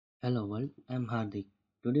Hello world, I'm Hardik.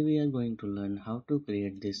 Today we are going to learn how to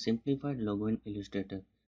create this simplified logo in Illustrator.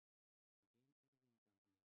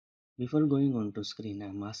 Before going on to screen,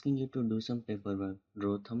 I'm asking you to do some paperwork.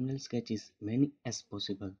 Draw thumbnail sketches many as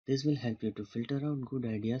possible. This will help you to filter out good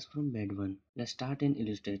ideas from bad ones. Let's start in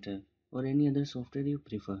Illustrator or any other software you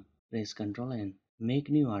prefer. Press Ctrl N.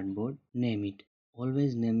 Make new artboard. Name it.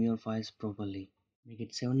 Always name your files properly. Make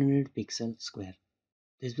it 700 pixel square.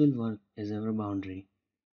 This will work as our boundary.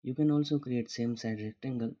 You can also create same side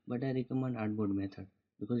rectangle, but I recommend artboard method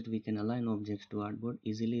because we can align objects to artboard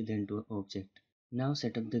easily than to object. Now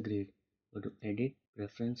set up the grid. Go to Edit,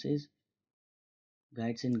 Preferences,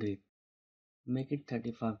 Guides and Grid. Make it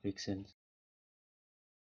 35 pixels.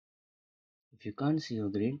 If you can't see your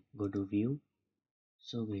grid, go to View,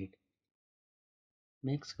 Show Grid.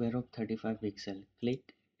 Make square of 35 pixel.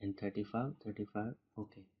 Click and 35, 35,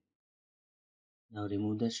 OK. Now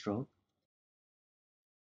remove the stroke.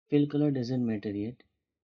 Fill color doesn't matter yet.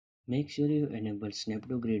 Make sure you enable Snap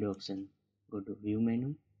to Grid option. Go to View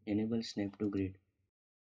menu, enable Snap to Grid.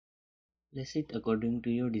 Place it according to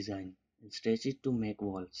your design and stretch it to make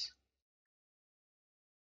walls.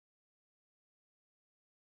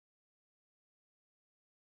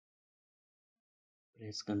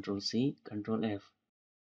 Press Ctrl C, Ctrl F.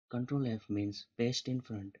 Ctrl F means paste in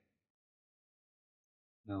front.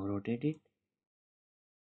 Now rotate it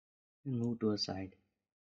and move to a side.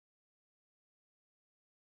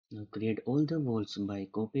 Now create all the walls by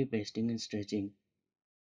copy, pasting and stretching.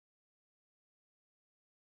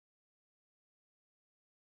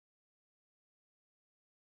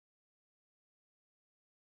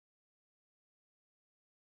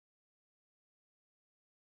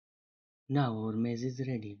 Now our maze is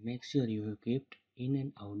ready. Make sure you have kept in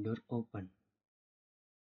and outdoor open.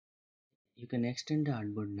 You can extend the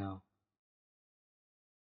artboard now.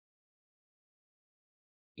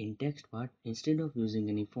 In text part, instead of using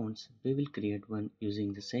any fonts, we will create one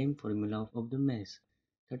using the same formula of the maze.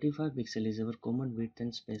 35 pixel is our common width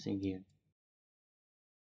and spacing here.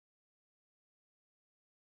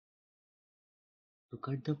 To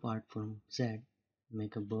cut the part from Z,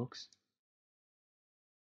 make a box,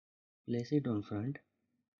 place it on front,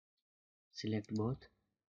 select both,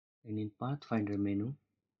 and in Pathfinder menu,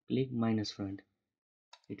 click minus front.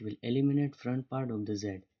 It will eliminate front part of the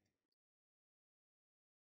Z.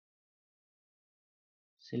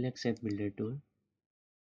 Select Shape Builder tool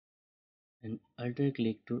and Alt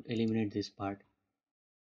click to eliminate this part.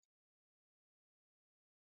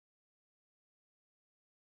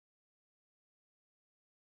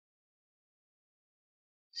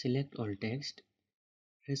 Select all text,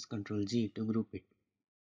 press Ctrl G to group it.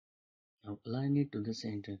 Now align it to the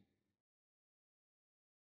center.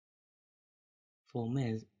 For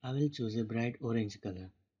maze, I will choose a bright orange color.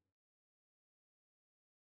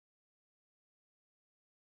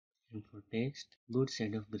 And for text, good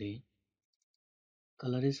shade of gray.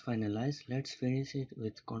 Color is finalized. Let's finish it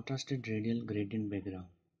with contrasted radial gradient background.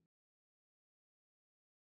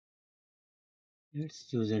 Let's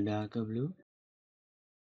choose a darker blue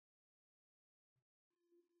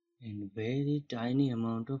and very tiny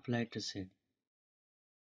amount of lighter shade.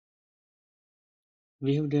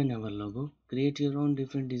 We have done our logo. Create your own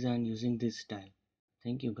different design using this style.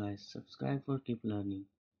 Thank you guys. Subscribe for keep learning.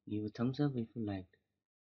 Give a thumbs up if you liked.